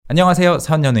안녕하세요,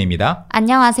 선현우입니다.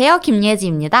 안녕하세요,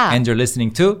 김예지입니다. And you're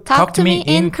listening to Talk to me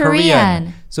in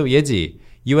Korean. So Yeji,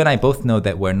 you and I both know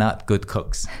that we're not good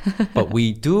cooks, but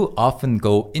we do often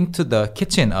go into the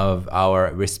kitchen of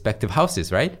our respective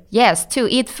houses, right? Yes, to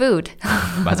eat food.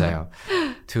 맞아요.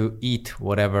 To eat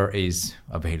whatever is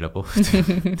available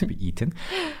to be eaten.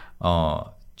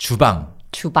 주방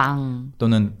주방.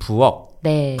 또는 부엌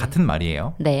네. 같은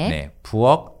말이에요. 네.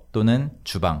 부엌 또는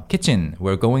주방, kitchen.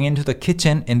 We're going into the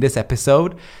kitchen in this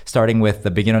episode, starting with the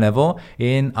beginner level.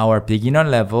 In our beginner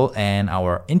level and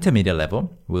our intermediate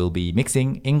level, we'll be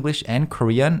mixing English and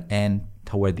Korean, and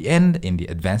toward the end, in the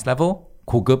advanced level,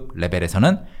 고급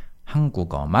레벨에서는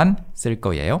한국어만 쓸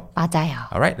거예요.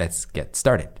 맞아요. Alright, let's get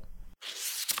started.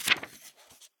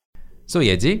 So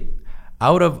Yeji,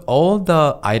 out of all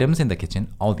the items in the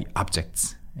kitchen, all the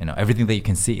objects, everything that you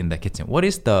can see in the kitchen, what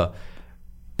is the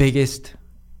biggest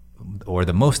or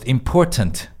the most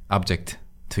important object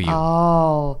to you?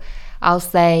 Oh, I'll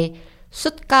say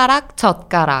숟가락,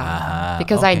 젓가락.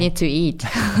 Because I need to eat.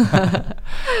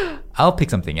 I'll pick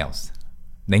something else.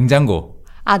 냉장고.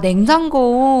 아,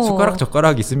 냉장고. 숟가락,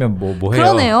 젓가락 있으면 뭐 해요?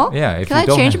 그러네요. Yeah, if Can I you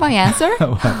don't change my answer?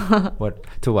 what?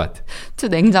 To what? To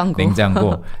냉장고.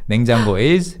 냉장고. 냉장고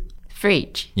is?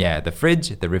 Fridge. Yeah, the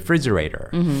fridge, the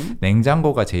refrigerator.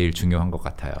 냉장고가 제일 중요한 것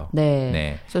같아요.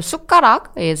 네. So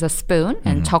숟가락 is a spoon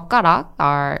and 젓가락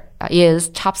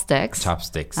is chopsticks.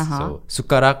 Chopsticks. So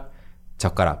숟가락,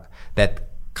 젓가락. That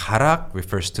가락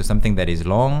refers to something that is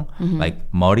long, like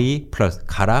머리 plus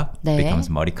가락 becomes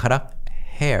머리카락.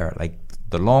 Hair, like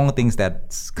the long things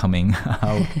that's coming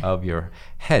out of your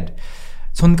head.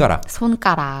 손가락.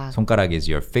 손가락 is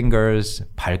your fingers.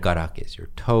 발가락 is your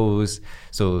toes.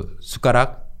 So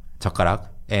숟가락, 젓가락.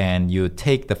 And you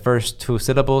take the first two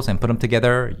syllables and put them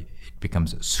together. It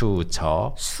becomes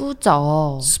수저.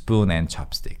 Spoon and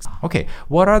chopsticks. Okay,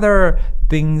 what other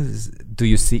things do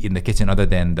you see in the kitchen other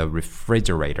than the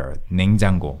refrigerator?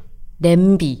 냉장고.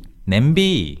 냄비.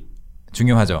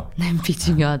 중요하죠. 냄비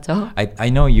중요하죠. I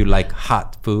know you like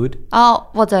hot food. 아,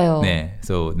 맞아요. 네,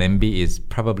 so 냄비 is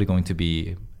probably going to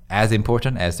be as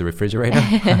important as the refrigerator.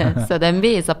 So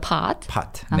냄비 is a pot.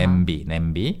 Pot,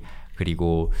 냄비.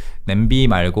 그리고 냄비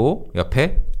말고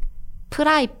옆에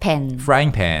프라이팬.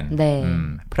 frying pan. 네.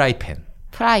 프라이팬.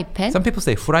 Some people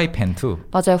say frypan too.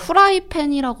 맞아요.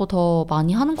 후라이팬이라고 더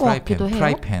많이 하는 것 같기도 해요.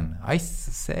 Frypan. I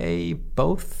say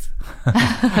both.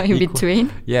 In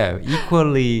between? Yeah,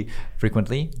 equally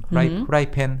frequently.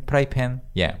 Frypan.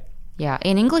 Yeah. Yeah,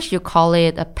 in English you call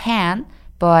it a pan,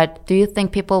 but do you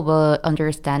think people will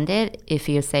understand it if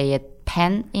you say it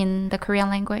pan in the Korean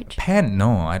language? Pen?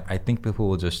 No, I think people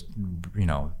will just,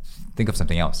 think of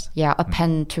something else. Yeah, a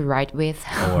pen to write with.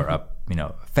 Or a,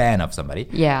 fan of somebody.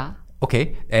 Yeah.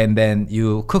 Okay, and then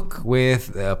you cook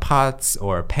with pots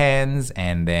or pans,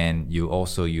 and then you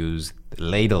also use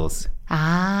ladles.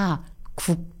 아,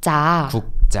 국자.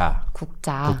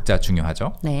 국자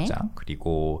중요하죠. 네. 자,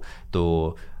 그리고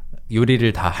또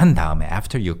요리를 다 한 다음에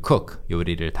after you cook,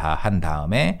 요리를 다 한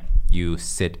다음에 you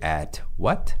sit at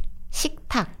what?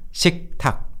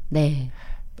 식탁. 네.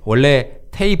 원래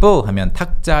table 하면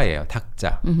탁자예요.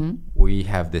 탁자. We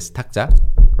have this 탁자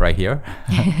right here.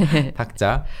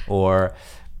 탁자. Or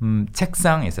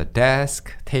책상 is a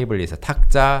desk. Table is a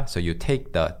탁자. So you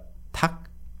take the 탁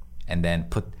and then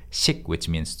put 식, which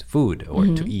means food or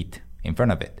to eat in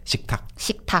front of it.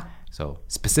 식탁. So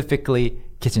specifically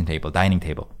kitchen table, dining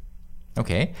table.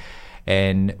 Okay.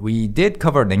 And we did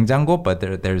cover 냉장고, but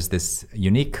there's this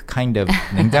unique kind of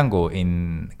냉장고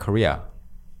in Korea.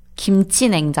 김치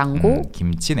냉장고.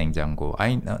 김치 냉장고.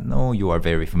 I know you are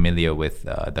very familiar with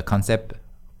the concept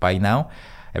by now.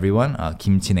 Everyone,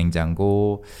 김치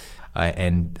냉장고.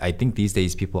 And I think these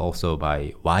days people also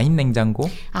buy 와인 냉장고.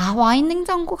 아, 와인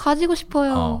냉장고 가지고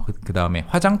싶어요. 그 다음에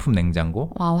화장품 냉장고.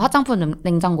 와, 화장품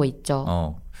냉장고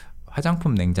있죠.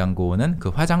 화장품 냉장고는 그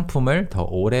화장품을 더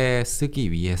오래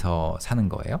쓰기 위해서 사는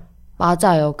거예요?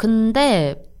 맞아요.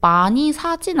 근데 많이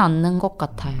사진 않는 것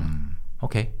같아요.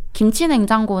 Okay. 김치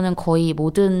냉장고는 거의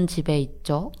모든 집에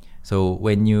있죠. So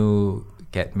when you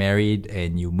get married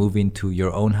and you move into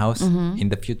your own house in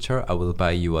the future, I will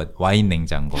buy you a 와인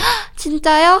냉장고.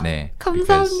 진짜요? 네.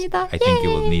 감사합니다. I think you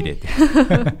will need it.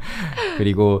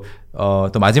 그리고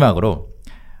또 마지막으로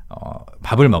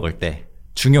밥을 먹을 때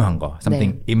중요한 거,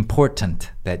 something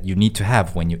important that you need to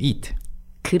have when you eat.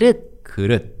 그릇.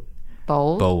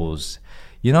 Bowls.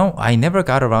 You know, I never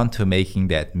got around to making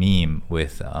that meme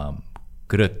with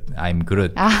그릇. I'm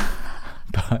그릇.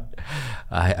 But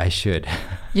I should.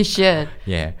 You should.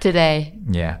 Yeah. Today.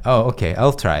 Yeah. Oh, okay.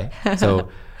 I'll try. So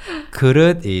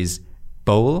그릇 is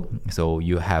bowl. So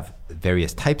you have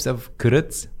various types of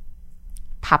그릇s.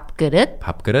 밥그릇,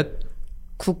 밥그릇,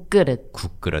 국그릇.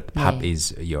 국그릇. 밥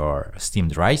is your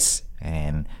steamed rice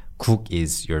and 국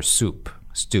is your soup,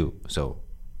 stew. So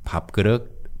밥그릇,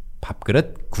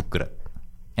 국그릇.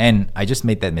 And I just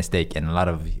made that mistake and a lot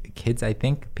of kids, I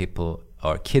think, people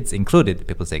or kids included,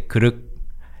 people say 그릇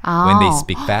when they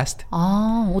speak fast.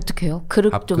 아, 어떡해요?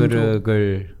 그릇 정도.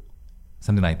 밥그릇을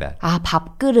something like that. 아,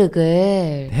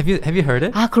 밥그릇을. Have you heard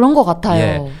it? 아, 그런 것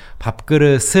같아요. Yeah.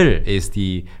 밥그릇을 is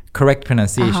the correct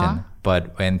pronunciation.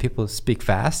 But when people speak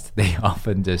fast, they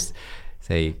often just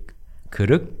say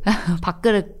그릇?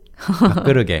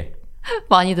 밥그릇에.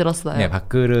 많이 들었어요. Yeah,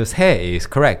 밥그릇에 is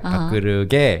correct.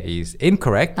 밥그릇에 is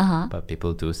incorrect. But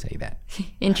people do say that.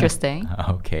 Interesting.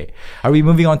 Okay. Are we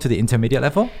moving on to the intermediate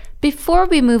level? Before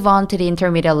we move on to the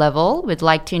intermediate level, we'd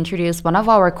like to introduce one of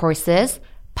our courses,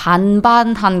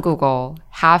 반반 한국어,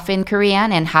 half in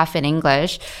Korean and half in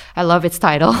English. I love its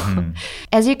title.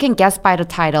 As you can guess by the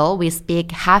title, we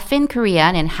speak half in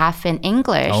Korean and half in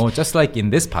English. Oh, just like in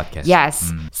this podcast.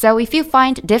 Yes. So if you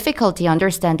find difficulty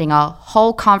understanding a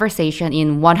whole conversation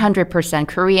in 100%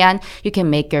 Korean, you can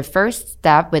make your first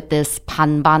step with this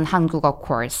반반 한국어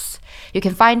course. You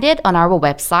can find it on our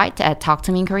website at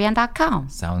talktomeinkorean.com.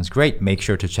 Sounds great. Make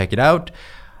sure to check it out.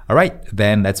 All right,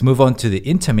 then let's move on to the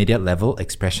intermediate level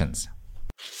expressions.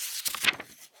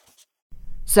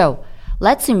 So,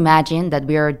 let's imagine that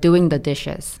we are doing the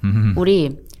dishes.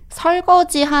 우리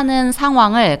설거지하는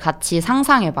상황을 같이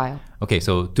상상해봐요. Okay,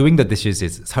 so doing the dishes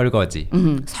is 설거지.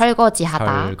 설거지하다.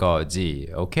 설거지.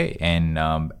 Okay, and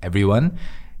everyone,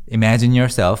 imagine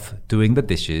yourself doing the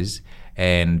dishes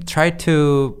and try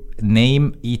to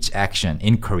name each action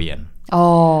in Korean.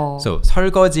 So,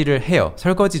 설거지를 해요.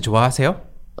 설거지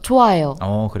좋아하세요? 좋아해요.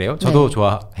 그래요? 저도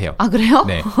좋아해요. 아, 그래요?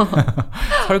 네.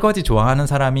 설거지 좋아하는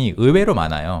사람이 의외로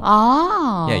많아요.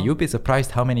 아. Yeah, you'll be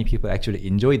surprised how many people actually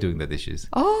enjoy doing the dishes.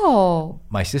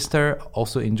 My sister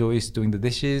also enjoys doing the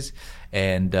dishes,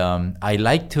 and I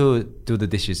like to do the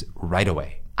dishes right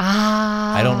away.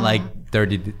 I don't like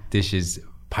dirty dishes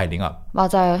piling up.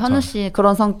 맞아요. 현우 씨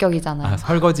그런 성격이잖아요.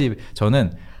 설거지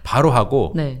저는 바로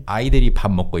하고 네. 아이들이 밥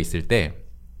먹고 있을 때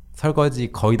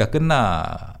설거지 거의 다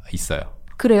끝나 있어요.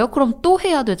 그래요? 그럼 또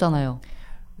해야 되잖아요.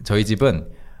 저희 집은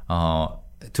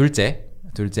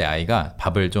둘째 아이가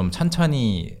밥을 좀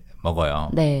천천히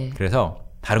먹어요. 네. 그래서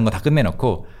다른 거 다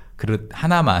끝내놓고 그릇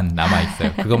하나만 남아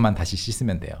있어요. 그것만 다시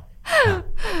씻으면 돼요.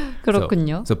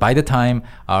 그렇군요. So by the time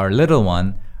our little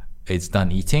one is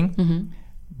done eating,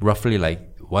 roughly like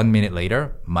 1 minute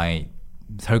later, my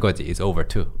설거지 is over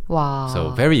too. 와.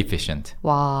 So very efficient.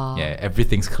 와. Yeah,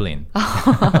 everything's clean.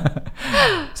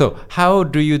 So how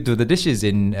do you do the dishes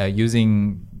in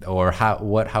using or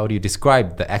how do you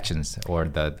describe the actions or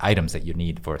the items that you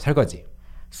need for 설거지?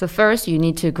 So first you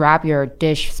need to grab your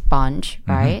dish sponge,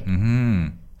 right?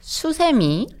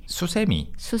 수세미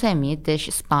dish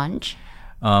sponge.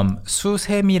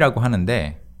 수세미라고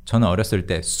하는데 저는 어렸을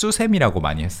때 수세미라고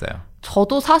많이 했어요.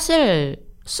 저도 사실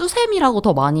수세미라고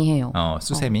더 많이 해요.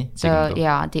 수세미 지금도.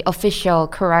 The official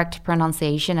correct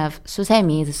pronunciation of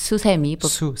수세미 is 수세미.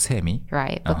 수세미.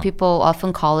 Right, but people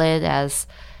often call it as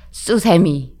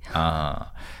수세미.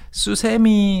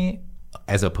 수세미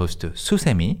as opposed to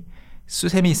수세미.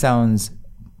 수세미 sounds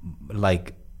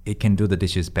like it can do the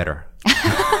dishes better.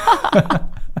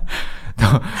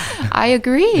 I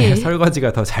agree. 네,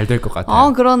 설거지가 더 잘 될 것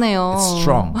같아요. 그러네요. It's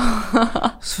strong.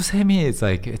 수세미 is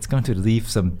like it's going to leave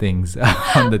some things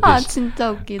on the dish.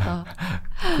 진짜 웃기다.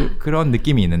 그런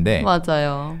느낌이 있는데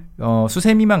맞아요.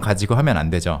 수세미만 가지고 하면 안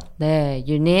되죠. 네,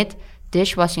 you need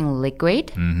dishwashing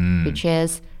liquid, which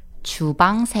is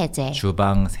주방 세제.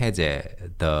 주방 세제,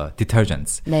 the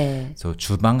detergents. 네. So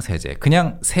주방 세제.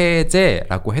 그냥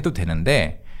세제라고 해도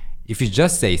되는데 if you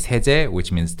just say 세제,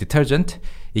 which means detergent,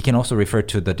 it can also refer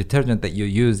to the detergent that you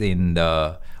use in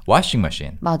the washing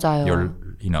machine. 맞아요. Your,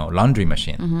 laundry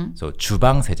machine. So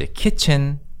주방 세제,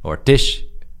 kitchen or dish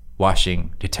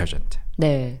washing detergent.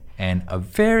 네. And a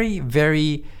very,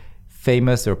 very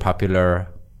famous or popular,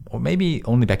 or maybe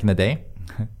only back in the day,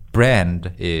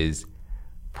 brand is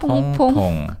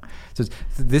퐁퐁. So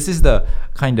this is the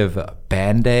kind of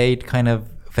Band-Aid kind of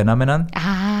phenomenon.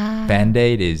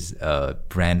 Band-Aid is a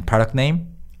brand product name.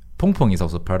 퐁퐁 is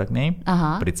also a product name,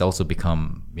 but it's also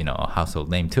become, a household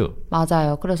name too.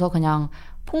 맞아요. 그래서 그냥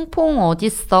퐁퐁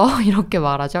어딨어? 이렇게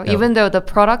말하죠. Even though the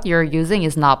product you're using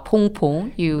is not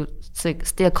퐁퐁, you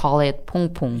still call it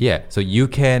퐁퐁. Yeah, so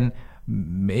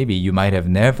maybe you might have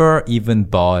never even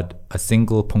bought a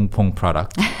single 퐁퐁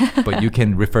product, but you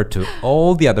can refer to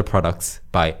all the other products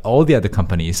by all the other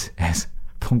companies as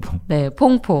퐁퐁. 네,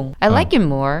 퐁퐁. I like it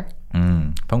more.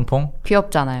 퐁퐁?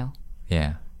 귀엽잖아요.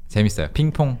 Yeah, 재밌어요.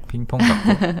 핑퐁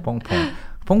같고 퐁퐁.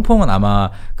 퐁퐁은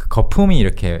아마 그 거품이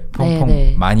이렇게 퐁퐁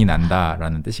네. 많이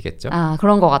난다라는 뜻이겠죠? 아,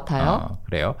 그런 것 같아요.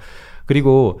 그래요.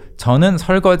 그리고 저는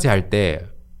설거지 할 때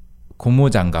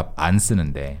고무장갑 안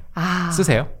쓰는데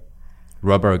쓰세요?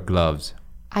 Rubber gloves.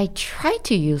 I try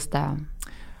to use them.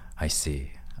 I see.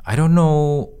 I don't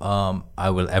know I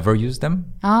will ever use them.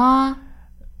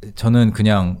 저는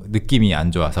그냥 느낌이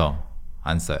안 좋아서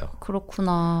안 써요.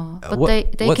 그렇구나.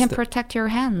 But they can protect your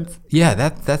hands. Yeah,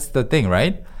 that's the thing,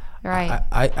 right? Right.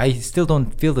 I still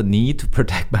don't feel the need to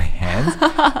protect my hands.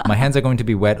 My hands are going to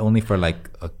be wet only for like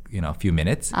a few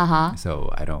minutes. So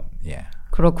I don't. Yeah.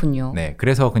 그렇군요. 네,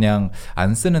 그래서 그냥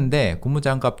안 쓰는데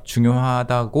고무장갑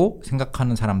중요하다고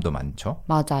생각하는 사람도 많죠.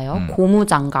 맞아요.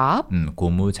 고무장갑.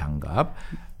 고무장갑.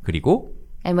 그리고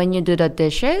And when you do the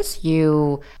dishes,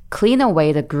 you clean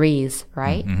away the grease,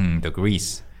 right? The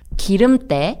grease.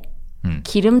 기름때.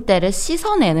 기름때를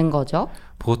씻어내는 거죠.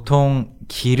 보통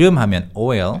기름 하면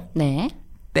oil. 네.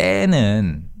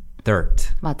 때는 dirt.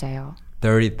 맞아요.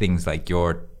 Dirty things like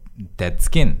your dead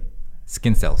skin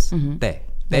cells.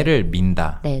 때를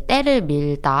민다. 네, 때를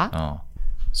밀다.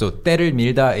 So 때를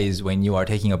밀다 is when you are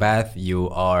taking a bath, you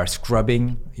are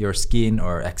scrubbing your skin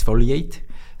or exfoliate.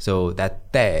 So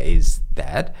that 때 is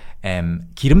that.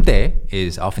 And 기름때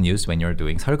is often used when you're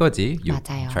doing 설거지. You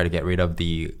맞아요. try to get rid of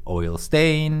the oil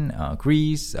stain,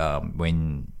 grease,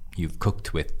 when you've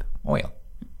cooked with oil.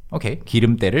 Okay,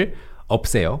 기름때를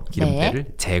없애요.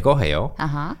 기름때를 제거해요.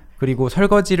 그리고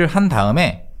설거지를 한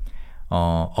다음에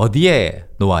어디에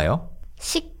놓아요?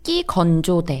 식기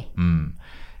건조대.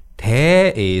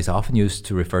 대 is often used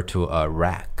to refer to a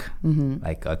rack,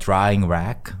 like a drying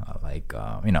rack, like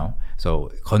So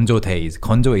건조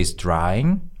is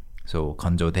drying, so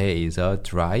건조대 is a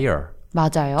dryer.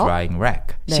 맞아요. Drying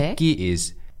rack. 네. 식기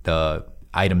is the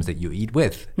items that you eat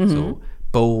with. So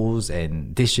bowls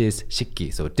and dishes, 식기.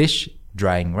 So dish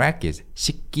drying rack is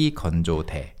식기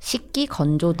건조대. 식기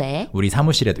건조대. 우리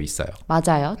사무실에도 있어요.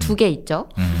 맞아요. 2개 있죠.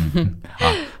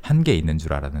 한 개 있는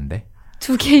줄 알았는데.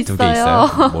 2개 있어요. 2개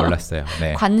있어요? 몰랐어요.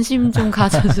 네. 관심 좀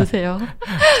가져주세요.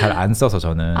 잘 안 써서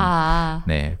저는.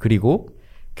 네. 그리고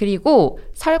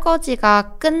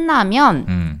설거지가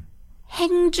끝나면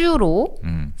행주로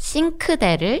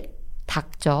싱크대를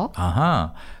닦죠.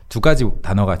 아하. 2가지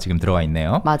단어가 지금 들어가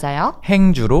있네요. 맞아요.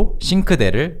 행주로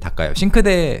싱크대를 닦아요.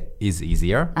 싱크대 is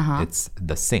easier. It's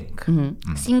the sink.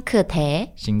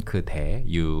 싱크대. 싱크대.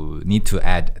 You need to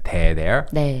add 대 there.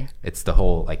 네. It's the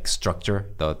whole like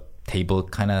structure, the table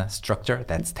kind of structure.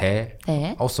 That's 대.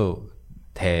 네. Also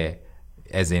대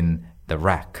as in the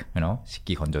rack,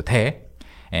 식기 건조 대.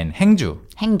 And 행주.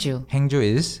 행주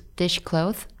is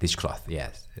dishcloth. dishcloth.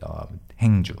 Yes.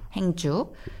 행주.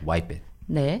 Wipe it.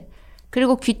 네.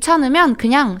 그리고 귀찮으면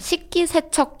그냥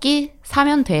식기세척기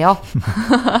사면 돼요.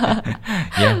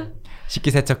 Yeah.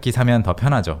 식기세척기 사면 더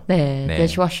편하죠. 네.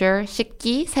 dishwasher,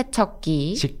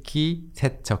 식기세척기.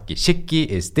 식기세척기. 식기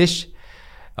is dish,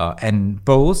 and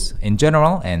bowls in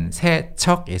general, and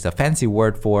세척 is a fancy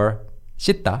word for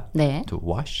씻다, 네. to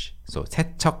wash. So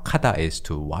세척하다 is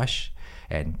to wash.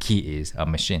 And 기 is a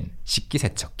machine.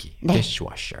 식기세척기, 네.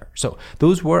 dishwasher. So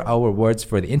those were our words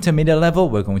for the intermediate level.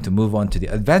 We're going to move on to the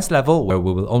advanced level where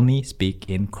we will only speak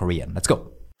in Korean. Let's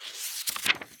go.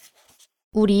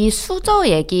 우리 수저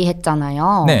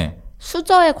얘기했잖아요. 네.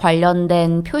 수저에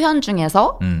관련된 표현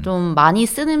중에서 좀 많이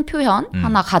쓰는 표현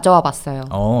하나 가져와 봤어요.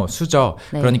 수저.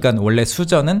 네. 그러니까 원래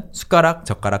수저는 숟가락,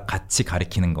 젓가락 같이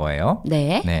가리키는 거예요.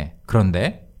 네. 네.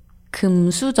 그런데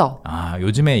금수저.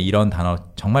 요즘에 이런 단어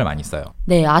정말 많이 써요.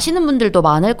 네, 아시는 분들도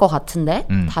많을 것 같은데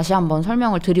다시 한번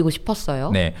설명을 드리고 싶었어요.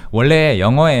 네, 원래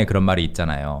영어에 그런 말이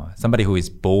있잖아요. Somebody who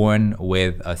is born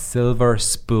with a silver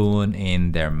spoon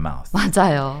in their mouth.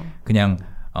 맞아요. 그냥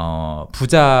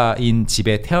부자인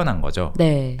집에 태어난 거죠.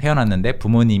 네. 태어났는데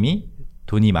부모님이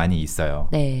돈이 많이 있어요.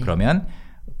 네. 그러면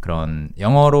그런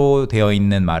영어로 되어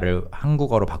있는 말을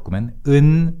한국어로 바꾸면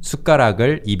은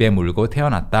숟가락을 입에 물고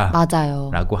태어났다.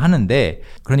 맞아요. 라고 하는데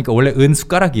그러니까 원래 은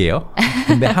숟가락이에요.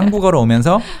 근데 한국어로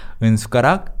오면서 은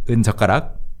숟가락, 은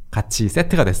젓가락 같이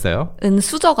세트가 됐어요. 은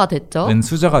수저가 됐죠. 은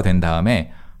수저가 된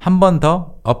다음에 한 번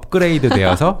더 업그레이드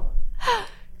되어서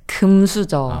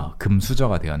금수저.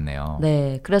 금수저가 되었네요.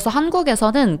 네, 그래서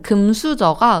한국에서는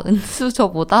금수저가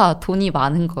은수저보다 돈이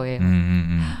많은 거예요.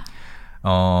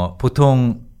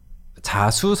 보통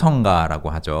자수성가라고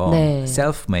하죠. 네.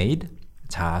 self-made,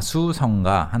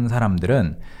 자수성가 한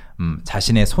사람들은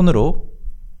자신의 손으로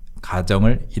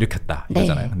가정을 일으켰다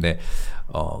이거잖아요. 네. 근데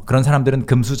그런 사람들은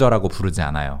금수저라고 부르지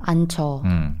않아요. 않죠.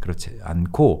 그렇지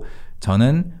않고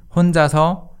저는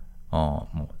혼자서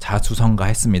뭐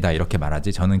자수성가했습니다 이렇게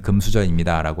말하지 저는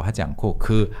금수저입니다라고 하지 않고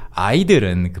그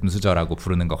아이들은 금수저라고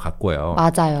부르는 것 같고요.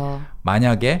 맞아요.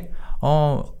 만약에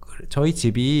저희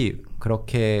집이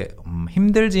그렇게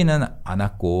힘들지는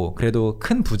않았고 그래도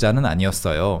큰 부자는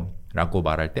아니었어요 라고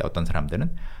말할 때 어떤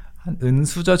사람들은 한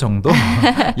은수저 정도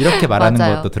이렇게 말하는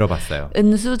맞아요. 것도 들어봤어요.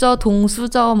 은수저,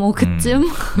 동수저 뭐 그쯤.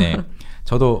 네.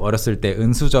 저도 어렸을 때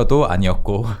은수저도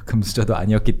아니었고 금수저도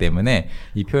아니었기 때문에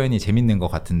이 표현이 재밌는 것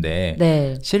같은데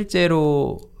네.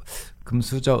 실제로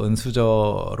금수저,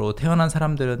 은수저로 태어난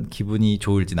사람들은 기분이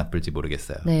좋을지 나쁠지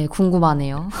모르겠어요. 네,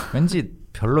 궁금하네요. 왠지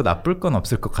별로 나쁠 건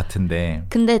없을 것 같은데.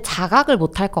 근데 자각을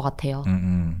못할 것 같아요.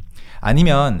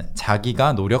 아니면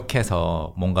자기가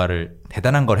노력해서 뭔가를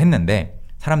대단한 걸 했는데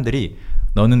사람들이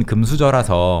너는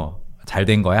금수저라서 잘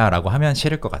된 거야 라고 하면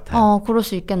싫을 것 같아요. 그럴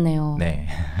수 있겠네요. 네.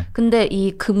 근데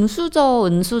이 금수저,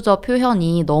 은수저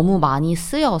표현이 너무 많이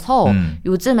쓰여서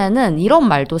요즘에는 이런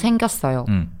말도 생겼어요.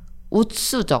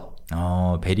 웃수저.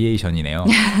 베리에이션이네요.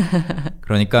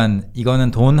 그러니까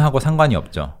이거는 돈하고 상관이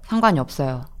없죠. 상관이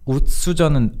없어요.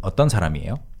 웃수저는 어떤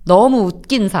사람이에요? 너무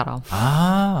웃긴 사람.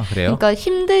 아, 그래요? 그러니까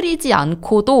힘들이지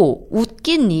않고도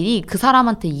웃긴 일이 그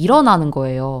사람한테 일어나는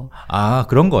거예요. 아,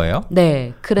 그런 거예요?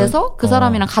 네. 그래서 그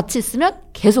사람이랑 같이 있으면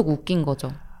계속 웃긴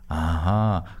거죠.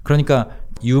 아하. 그러니까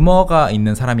유머가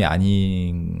있는 사람이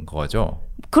아닌 거죠?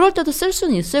 그럴 때도 쓸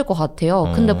수는 있을 것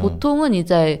같아요. 근데 보통은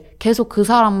이제 계속 그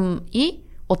사람이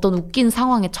어떤 웃긴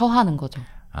상황에 처하는 거죠.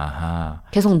 아하.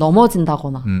 계속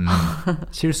넘어진다거나.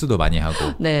 실수도 많이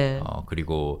하고. 네.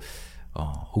 그리고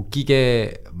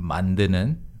웃게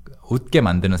만드는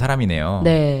사람이네요.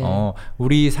 네.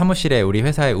 우리 사무실에 우리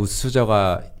회사에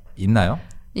웃수저가 있나요?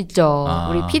 있죠.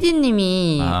 우리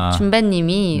PD님이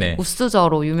준배님이 네.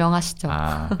 웃수저로 유명하시죠.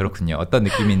 그렇군요. 어떤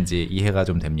느낌인지 이해가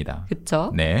좀 됩니다.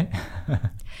 그렇죠. 네.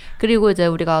 그리고 이제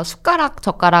우리가 숟가락,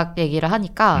 젓가락 얘기를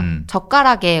하니까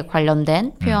젓가락에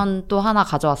관련된 표현 또 하나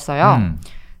가져왔어요.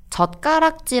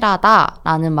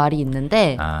 젓가락질하다라는 말이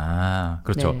있는데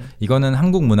그렇죠. 네. 이거는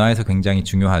한국 문화에서 굉장히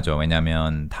중요하죠.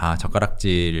 왜냐하면 다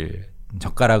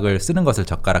젓가락을 쓰는 것을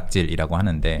젓가락질이라고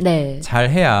하는데 네. 잘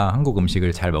해야 한국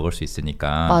음식을 잘 먹을 수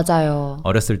있으니까 맞아요.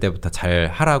 어렸을 때부터 잘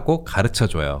하라고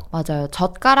가르쳐줘요. 맞아요.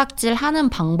 젓가락질 하는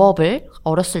방법을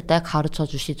어렸을 때 가르쳐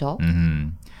주시죠.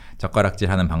 젓가락질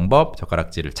하는 방법,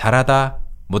 젓가락질을 잘하다,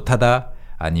 못하다,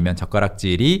 아니면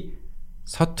젓가락질이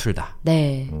서툴다.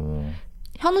 네.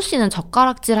 현우 씨는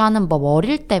젓가락질 하는 법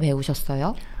어릴 때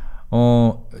배우셨어요?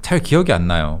 잘 기억이 안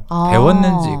나요.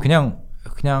 배웠는지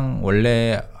그냥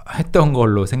원래 했던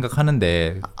걸로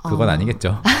생각하는데 그건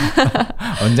아니겠죠.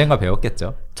 언젠가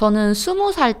배웠겠죠. 저는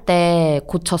 20살 때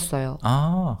고쳤어요.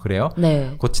 그래요?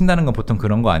 네. 고친다는 건 보통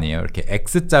그런 거 아니에요? 이렇게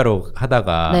X자로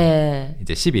하다가 네.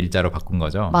 이제 11자로 바꾼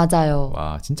거죠? 맞아요.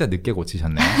 와, 진짜 늦게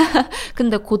고치셨네요.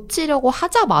 근데 고치려고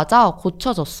하자마자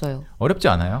고쳐졌어요. 어렵지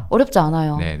않아요? 어렵지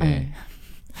않아요. 네네. 네.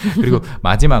 그리고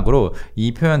마지막으로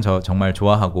이 표현 저 정말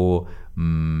좋아하고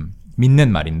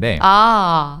믿는 말인데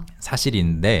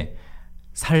사실인데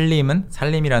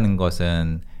살림이라는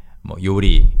것은 뭐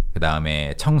요리, 그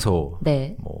다음에 청소,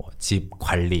 네. 뭐 집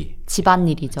관리,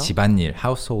 집안일이죠. 집안일,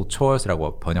 household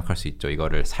chores라고 번역할 수 있죠.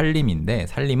 이거를 살림인데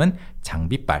살림은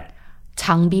장비빨.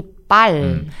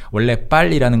 원래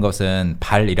빨이라는 것은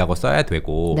발이라고 써야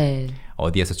되고 네.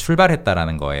 어디에서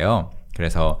출발했다라는 거예요.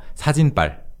 그래서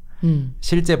사진빨.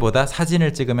 실제보다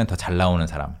사진을 찍으면 더 잘 나오는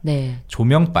사람. 네.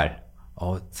 조명빨.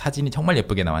 사진이 정말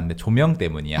예쁘게 나왔는데 조명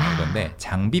때문이야. 이건데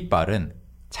장비빨은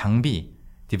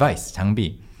디바이스,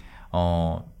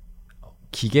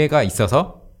 기계가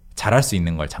있어서 잘할 수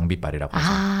있는 걸 장비빨이라고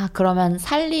하죠. 그러면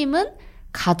살림은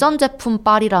가전제품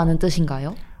빨이라는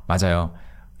뜻인가요? 맞아요.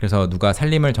 그래서 누가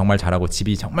살림을 정말 잘하고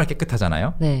집이 정말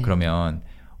깨끗하잖아요. 네. 그러면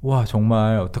와,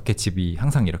 정말 어떻게 집이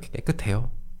항상 이렇게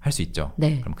깨끗해요? 할 수 있죠.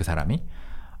 네. 그럼 그 사람이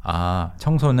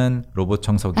청소는 로봇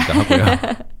청소기가 하고요.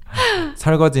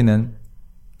 설거지는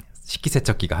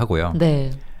식기세척기가 하고요.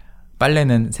 네.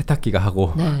 빨래는 세탁기가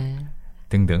하고 네.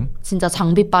 등등. 진짜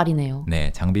장비빨이네요.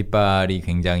 네, 장비빨이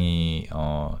굉장히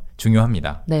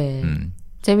중요합니다. 네.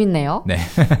 재밌네요. 네.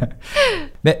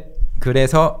 네.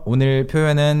 그래서 오늘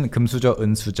표현은 금수저,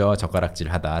 은수저,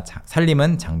 젓가락질하다,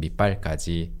 살림은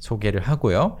장비빨까지 소개를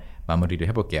하고요. 마무리를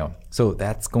해볼게요. So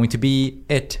that's going to be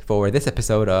it for this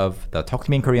episode of the Talk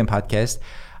to Me in Korean podcast.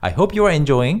 I hope you are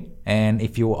enjoying, and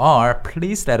if you are,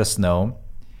 please let us know.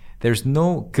 There's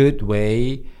no good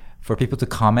way for people to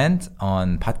comment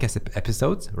on podcast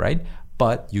episodes, right?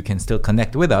 But you can still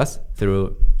connect with us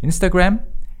through Instagram,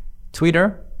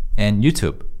 Twitter, and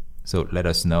YouTube. So let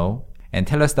us know and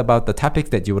tell us about the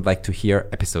topics that you would like to hear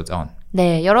episodes on.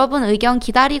 네, 여러분 의견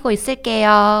기다리고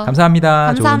있을게요. 감사합니다.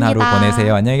 감사합니다. 좋은 하루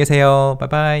보내세요. 안녕히 계세요.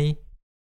 바이바이.